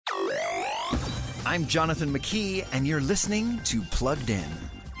I'm Jonathan McKee, and you're listening to Plugged In.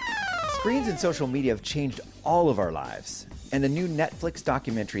 Screens and social media have changed all of our lives. And a new Netflix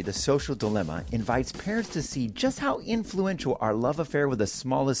documentary, The Social Dilemma, invites parents to see just how influential our love affair with the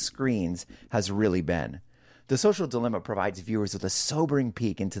smallest screens has really been. The Social Dilemma provides viewers with a sobering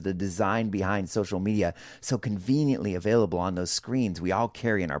peek into the design behind social media so conveniently available on those screens we all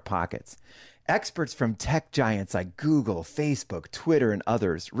carry in our pockets. Experts from tech giants like Google, Facebook, Twitter, and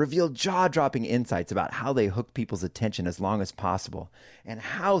others reveal jaw-dropping insights about how they hook people's attention as long as possible and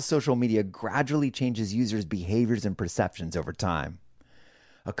how social media gradually changes users' behaviors and perceptions over time.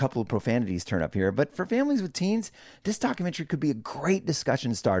 A couple of profanities turn up here, but for families with teens, this documentary could be a great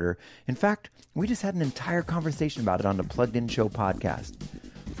discussion starter. In fact, we just had an entire conversation about it on the Plugged In Show podcast.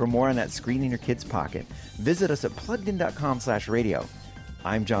 For more on that screen in your kid's pocket, visit us at pluggedin.com/radio.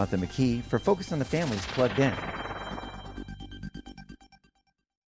 I'm Jonathan McKee for Focus on the Family's Plugged In.